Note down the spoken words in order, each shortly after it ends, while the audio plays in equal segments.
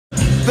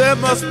There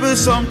must be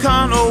some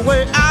kind of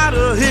way out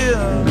of here.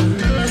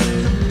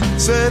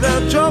 Say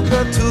the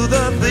joker to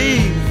the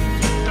thief.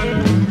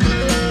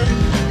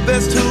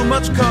 There's too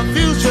much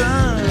confusion.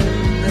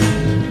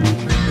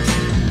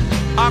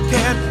 I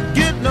can't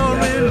get no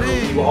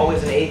relief. Were you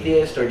always an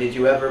atheist, or did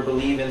you ever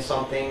believe in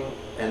something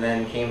and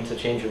then came to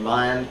change your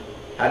mind?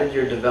 How did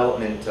your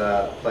development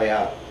play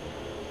out?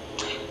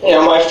 You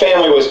know, my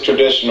family was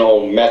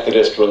traditional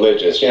Methodist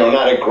religious, you know,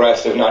 not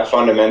aggressive, not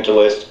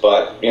fundamentalist,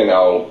 but, you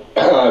know,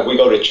 we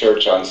go to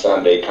church on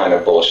Sunday kind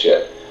of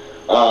bullshit.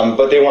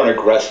 But they weren't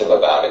aggressive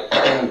about it.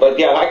 But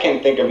yeah, I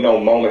can think of no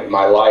moment in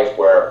my life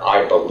where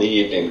I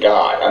believed in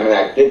God. I mean,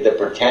 I did the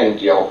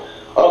pretend, you know,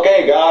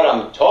 okay, God,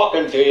 I'm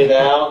talking to you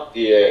now. Do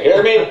you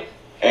hear me?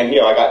 And,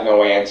 you know, I got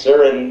no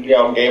answer and, you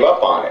know, gave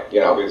up on it, you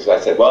know, because I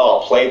said, well,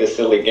 I'll play the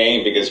silly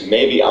game because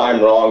maybe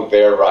I'm wrong,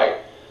 they're right.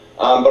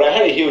 But I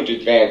had a huge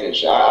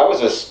advantage. I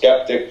was a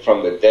skeptic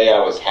from the day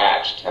I was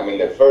hatched. I mean,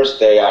 the first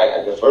day,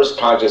 the first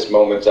conscious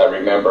moments I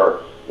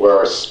remember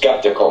were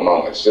skeptical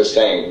moments, just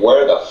saying,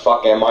 where the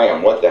fuck am I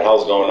and what the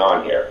hell's going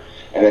on here?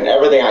 And then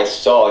everything I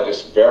saw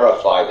just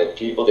verified that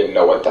people didn't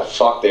know what the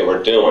fuck they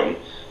were doing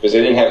because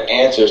they didn't have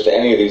answers to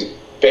any of these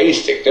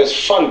basic,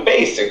 just fun,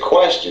 basic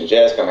questions. You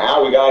ask them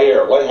how we got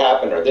here, or what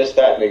happened, or this,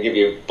 that, and they give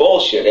you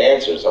bullshit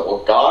answers of,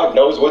 well, God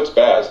knows what's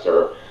best,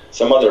 or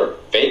some other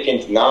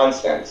vacant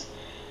nonsense.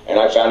 And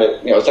I found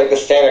it, you know, it's like the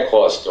Santa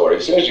Claus story.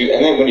 As soon as you,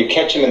 and then when you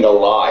catch them in the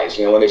lies,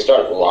 you know, when they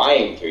start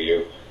lying to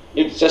you,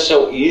 it's just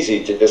so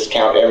easy to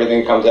discount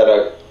everything that comes out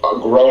of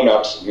a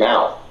grown-up's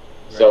mouth.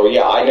 Right. So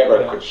yeah, I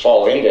never could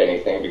fall into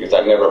anything because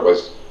I never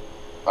was,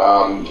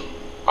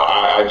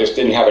 I just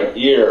didn't have an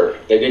ear.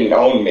 They didn't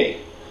own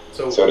me,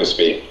 so to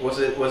speak. Was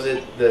it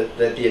that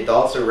the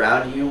adults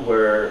around you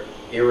were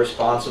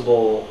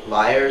irresponsible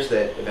liars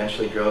that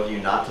eventually drove you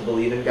not to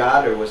believe in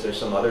God, or was there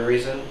some other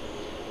reason?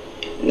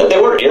 No,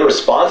 they were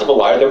irresponsible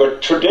liars. They were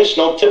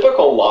traditional,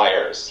 typical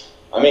liars.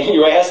 I mean,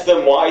 you ask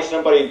them why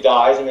somebody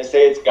dies and they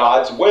say it's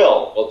God's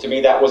will. Well, to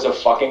me, that was a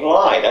fucking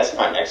lie. That's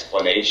not an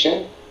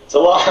explanation. It's a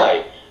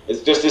lie.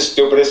 It's just as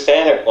stupid as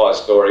Santa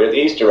Claus story or the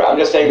Easter. I'm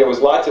just saying there was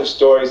lots of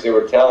stories they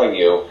were telling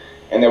you,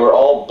 and they were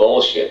all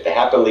bullshit, the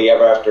happily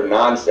ever after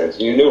nonsense.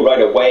 And you knew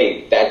right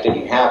away that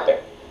didn't happen.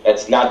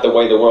 That's not the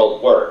way the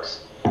world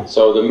works.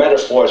 So the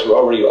metaphors were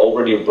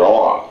already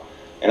wrong.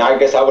 And I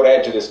guess I would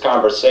add to this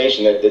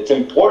conversation that it's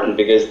important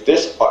because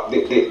this,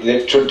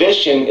 the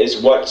tradition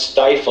is what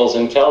stifles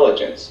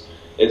intelligence.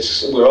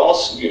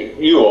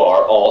 You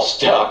are all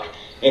stuck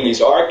in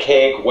these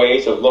archaic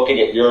ways of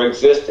looking at your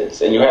existence,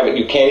 and you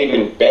can't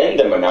even bend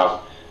them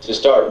enough to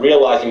start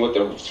realizing what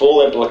the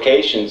full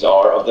implications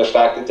are of the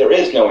fact that there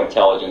is no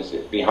intelligence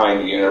behind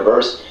the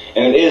universe,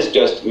 and it is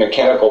just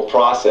mechanical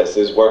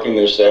processes working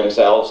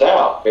themselves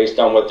out based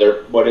on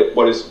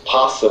what is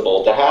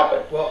possible to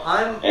happen. Well,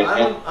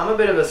 I'm a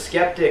bit of a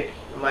skeptic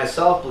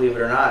myself, believe it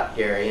or not,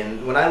 Gary.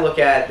 And when I look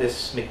at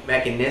this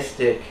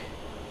mechanistic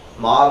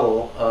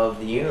model of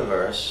the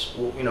universe,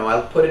 you know,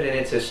 I put it in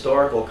its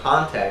historical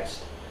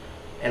context,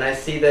 and I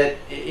see that,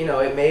 you know,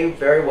 it may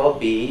very well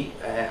be,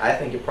 I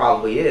think it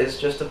probably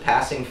is, just a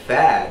passing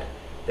fad,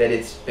 that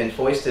it's been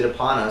foisted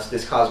upon us,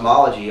 this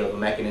cosmology of a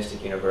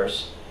mechanistic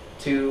universe,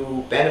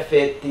 to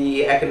benefit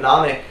the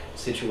economic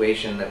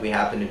situation that we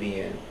happen to be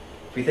in.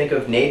 If we think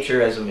of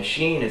nature as a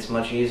machine, it's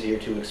much easier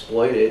to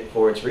exploit it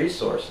for its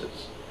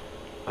resources.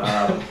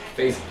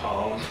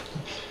 Facepalm.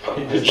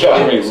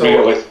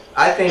 So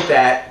I think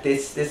that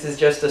this is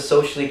just a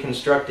socially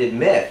constructed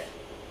myth.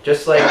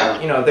 Just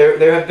like, you know,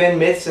 there have been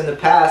myths in the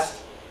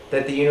past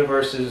that the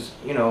universe is,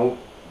 you know,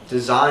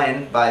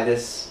 designed by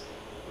this,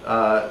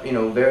 you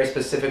know, very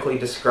specifically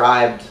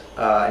described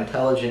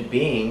intelligent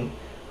being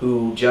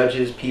who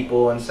judges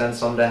people and sends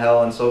some to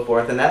hell and so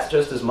forth, and that's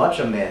just as much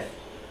a myth.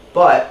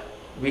 But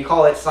we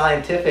call it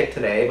scientific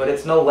today, but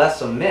it's no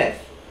less a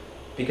myth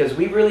because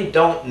we really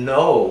don't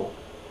know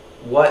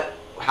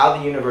how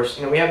the universe,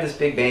 you know, we have this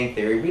Big Bang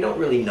theory. We don't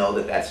really know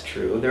that that's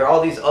true. There are all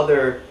these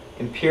other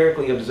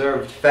empirically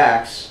observed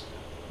facts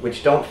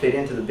which don't fit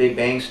into the Big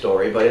Bang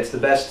story, but it's the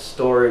best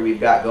story we've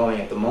got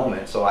going at the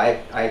moment, so I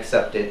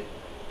accept it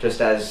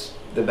just as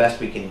the best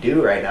we can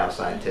do right now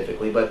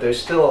scientifically. But there's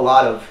still a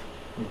lot of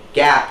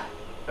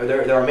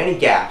there are many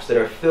gaps that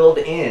are filled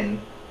in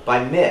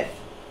by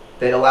myth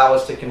that allow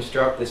us to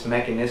construct this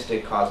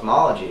mechanistic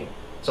cosmology.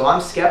 So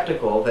I'm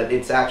skeptical that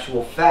it's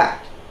actual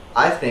fact.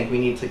 I think we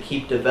need to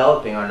keep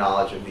developing our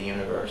knowledge of the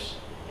universe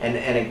and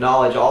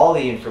acknowledge all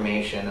the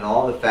information and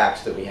all the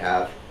facts that we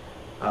have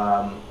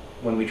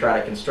when we try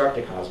to construct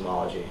a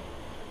cosmology.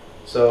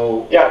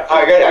 So yeah,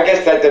 I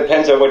guess that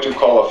depends on what you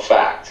call a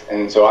fact,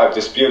 and so I've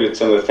disputed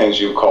some of the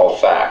things you call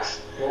facts.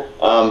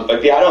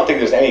 But yeah, I don't think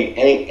there's any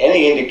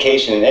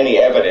indication, any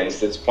evidence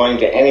that's pointing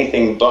to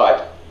anything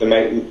but the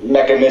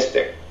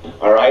mechanistic.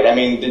 All right, I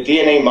mean the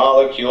DNA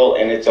molecule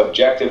and its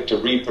objective to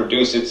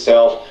reproduce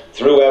itself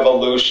through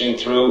evolution,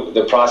 through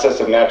the process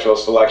of natural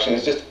selection,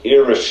 is just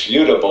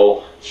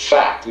irrefutable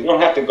fact. You don't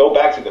have to go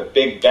back to the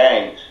Big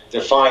Bang to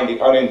find the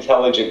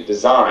unintelligent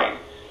design.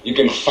 You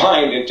can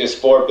find it just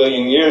 4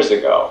 billion years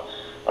ago.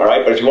 All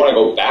right, but if you want to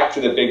go back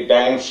to the Big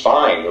Bang,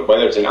 fine.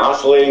 Whether it's an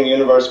oscillating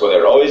universe, whether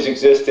it always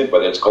existed,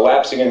 whether it's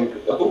collapsing, and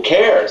who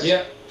cares?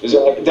 Yeah.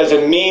 Does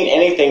it mean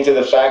anything to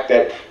the fact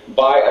that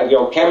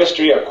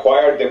chemistry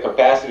acquired the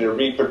capacity to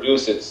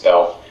reproduce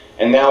itself,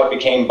 and now it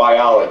became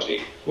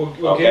biology? Well,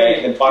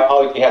 okay, and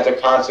biology has a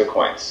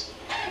consequence.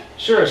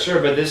 Sure,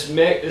 but this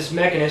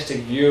mechanistic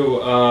view,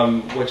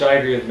 which I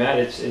agree with Matt,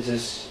 it's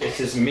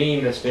this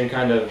meme that's been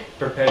kind of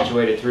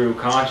perpetuated through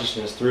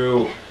consciousness,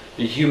 through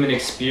the human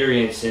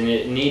experience, and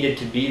it needed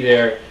to be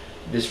there,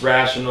 this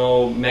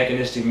rational,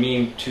 mechanistic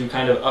meme, to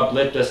kind of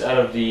uplift us out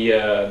of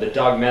the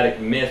dogmatic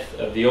myth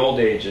of the old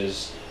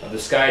ages, of the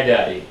Sky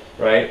Daddy,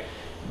 right?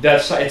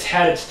 It's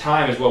had its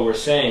time, is what we're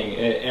saying,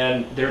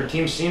 and there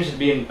seems to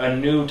be a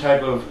new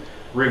type of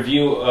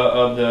review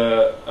of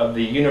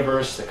the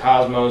universe, the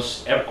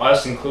cosmos,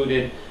 us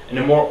included, in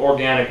a more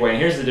organic way. And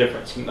here's the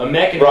difference: a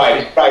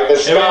mechanistic. Right. The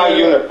sky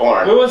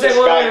unicorn.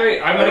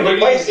 Wait. I'm going to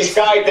replace the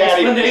Sky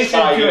Daddy with the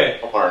sky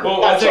unicorn. Well,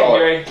 one second,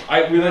 Gary.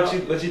 I'll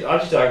let you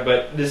talk.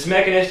 But this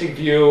mechanistic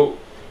view,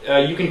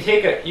 you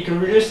can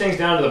reduce things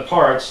down to the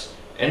parts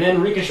and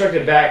then reconstruct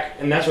it back,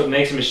 and that's what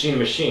makes a machine a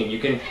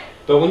machine.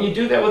 But when you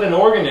do that with an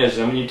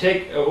organism, and you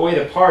take away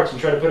the parts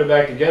and try to put it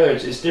back together,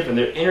 it's different.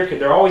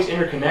 They're always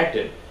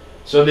interconnected.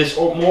 So this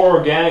more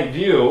organic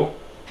view,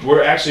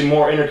 we're actually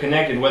more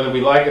interconnected, whether we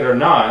like it or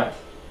not,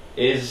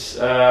 is,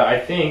 I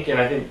think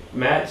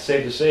Matt,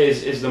 safe to say,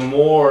 is the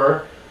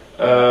more,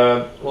 it's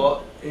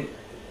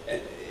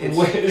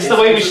the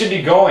way we should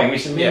be going. We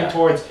should lean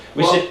towards,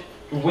 we should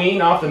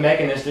wean off the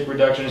mechanistic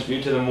reductionist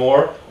view to the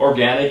more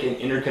organic and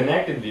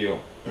interconnected view.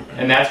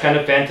 And that's kind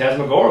of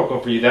phantasmagorical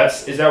for you.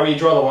 Is that where you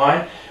draw the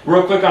line?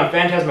 Real quick on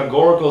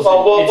phantasmagoricals.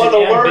 Well, the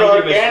word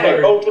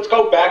organic. Let's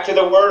go back to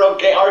the word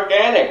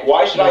organic.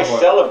 Why should I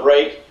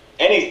celebrate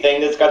anything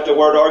that's got the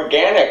word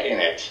organic in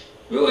it?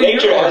 Well,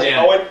 nature has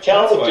no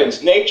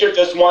intelligence. Nature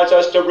just wants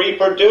us to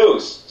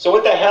reproduce. So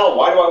what the hell?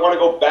 Why do I want to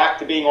go back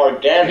to being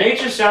organic?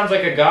 Nature sounds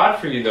like a god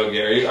for you, though,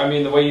 Gary. I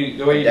mean, the way you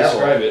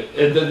describe it,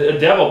 a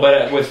devil,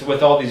 but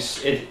with all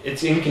these,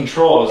 it's in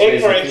control.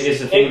 Ignorance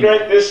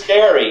is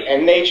scary,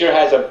 and nature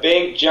has a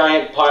big,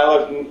 giant pile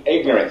of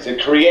ignorance.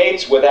 It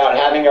creates without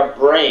having a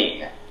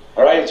brain.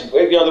 All right, it's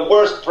the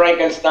worst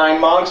Frankenstein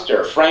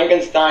monster.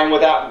 Frankenstein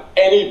without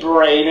any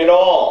brain at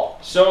all.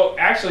 So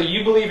actually,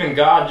 you believe in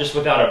God just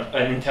without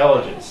an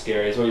intelligence,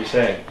 Gary, is what you're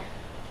saying.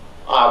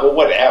 Well,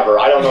 whatever.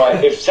 I don't know.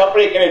 If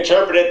somebody can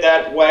interpret it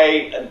that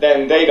way,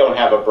 then they don't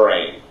have a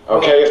brain.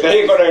 Okay, if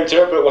they're going to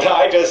interpret what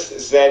I just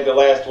said the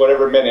last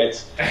whatever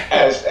minutes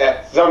as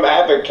some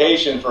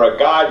application for a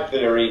God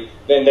theory,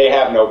 then they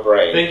have no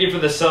brain. Thank you for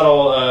the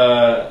subtle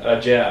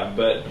jab,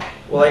 but...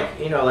 Well,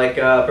 like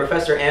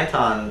Professor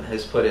Anton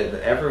has put it,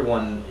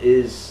 everyone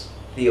is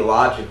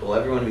theological.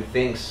 Everyone who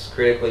thinks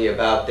critically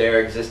about their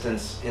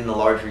existence in the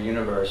larger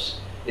universe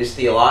is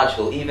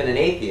theological, even an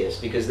atheist,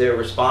 because they're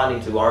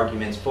responding to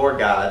arguments for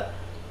God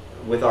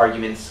with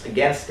arguments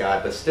against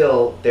God, but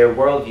still their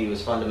worldview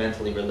is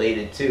fundamentally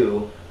related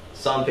to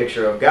some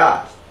picture of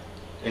God.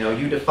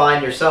 You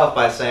define yourself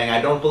by saying, I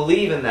don't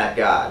believe in that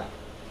God,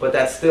 but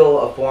that's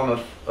still a form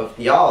of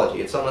theology.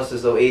 It's almost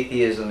as though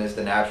atheism is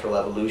the natural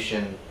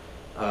evolution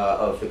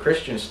of the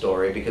Christian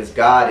story, because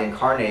God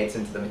incarnates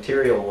into the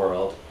material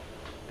world,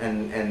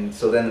 and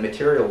so then the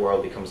material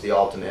world becomes the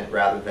ultimate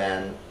rather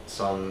than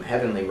some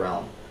heavenly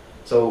realm.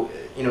 So,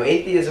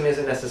 atheism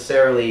isn't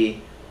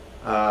necessarily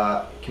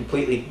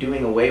completely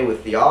doing away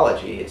with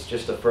theology. It's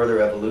just a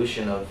further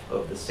evolution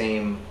of the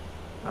same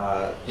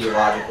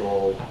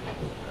theological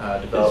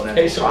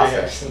developmental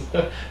process.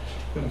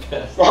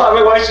 Well, I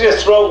mean, why don't you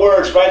just throw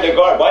words right in the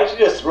garden? Why don't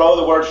you just throw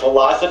the word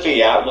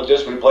philosophy out? We'll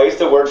just replace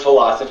the word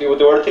philosophy with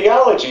the word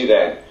theology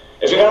then.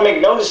 If you're going to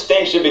make no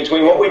distinction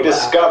between what we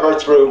discover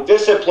through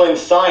disciplined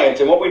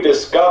science and what we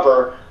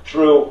discover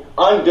through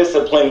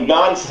undisciplined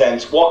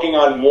nonsense, walking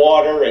on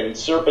water and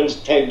serpents,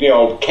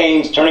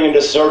 canes turning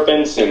into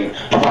serpents and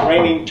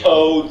raining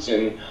toads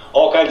and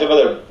all kinds of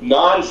other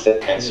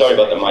nonsense. Sorry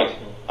about the mic.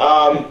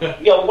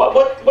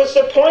 What's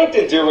the point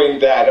in doing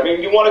that? I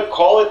mean, you want to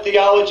call it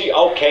theology?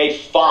 Okay,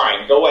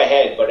 fine, go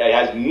ahead, but it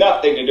has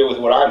nothing to do with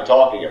what I'm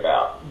talking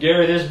about.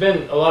 Gary, there's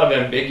been a lot of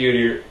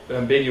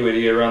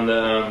ambiguity around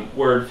the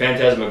word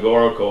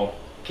phantasmagorical.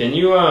 Can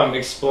you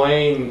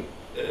explain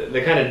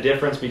the kind of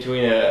difference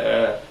between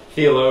a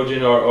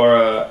theologian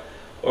or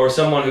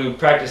someone who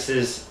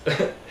practices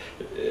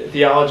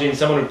theology and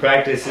someone who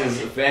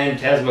practices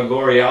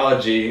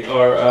phantasmagoriology?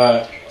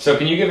 So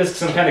can you give us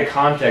some kind of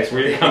context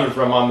where you're coming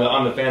from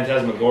on the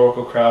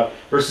phantasmagorical crowd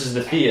versus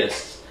the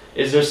theists?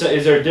 Is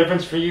there a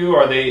difference for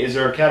you? Is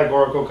there a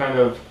categorical kind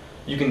of,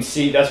 you can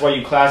see, that's why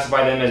you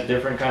classify them as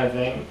different kind of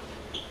thing?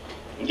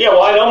 Yeah,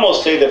 well, I'd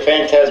almost say the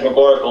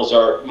phantasmagoricals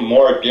are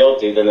more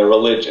guilty than the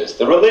religious.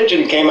 The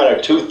religion came out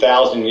of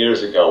 2,000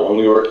 years ago when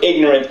we were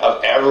ignorant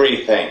of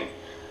everything.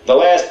 The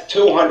last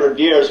 200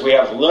 years, we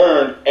have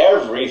learned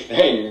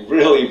everything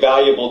really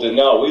valuable to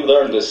know. We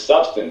learned the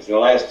substance in the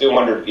last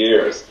 200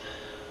 years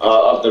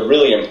of the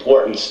really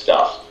important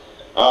stuff.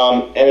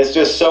 And it's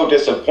just so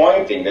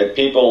disappointing that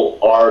people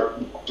are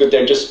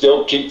they're just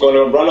still going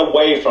to run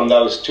away from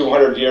those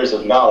 200 years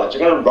of knowledge.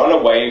 They're going to run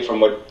away from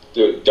what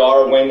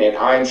Darwin and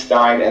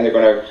Einstein, and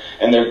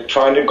they're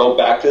trying to go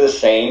back to the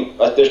same.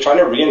 They're trying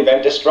to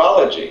reinvent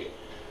astrology,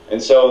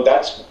 and so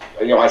that's,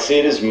 I see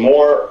it as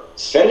more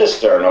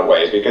sinister in a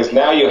way, because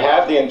now you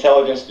have the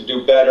intelligence to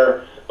do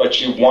better,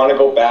 but you want to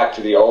go back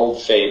to the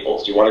old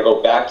fables. You want to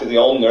go back to the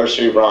old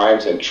nursery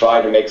rhymes and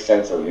try to make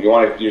sense of them.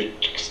 You're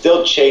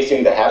still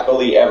chasing the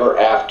happily ever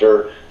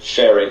after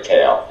fairy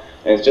tale,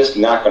 and it's just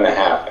not going to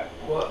happen.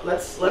 Well,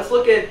 let's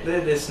look at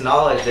this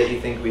knowledge that you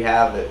think we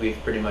have, that we've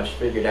pretty much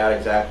figured out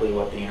exactly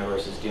what the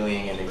universe is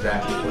doing and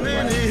exactly what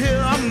Many here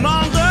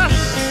among us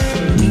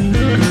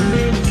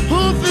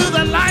who feel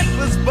that life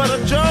is but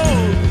a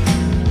joke.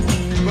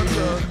 But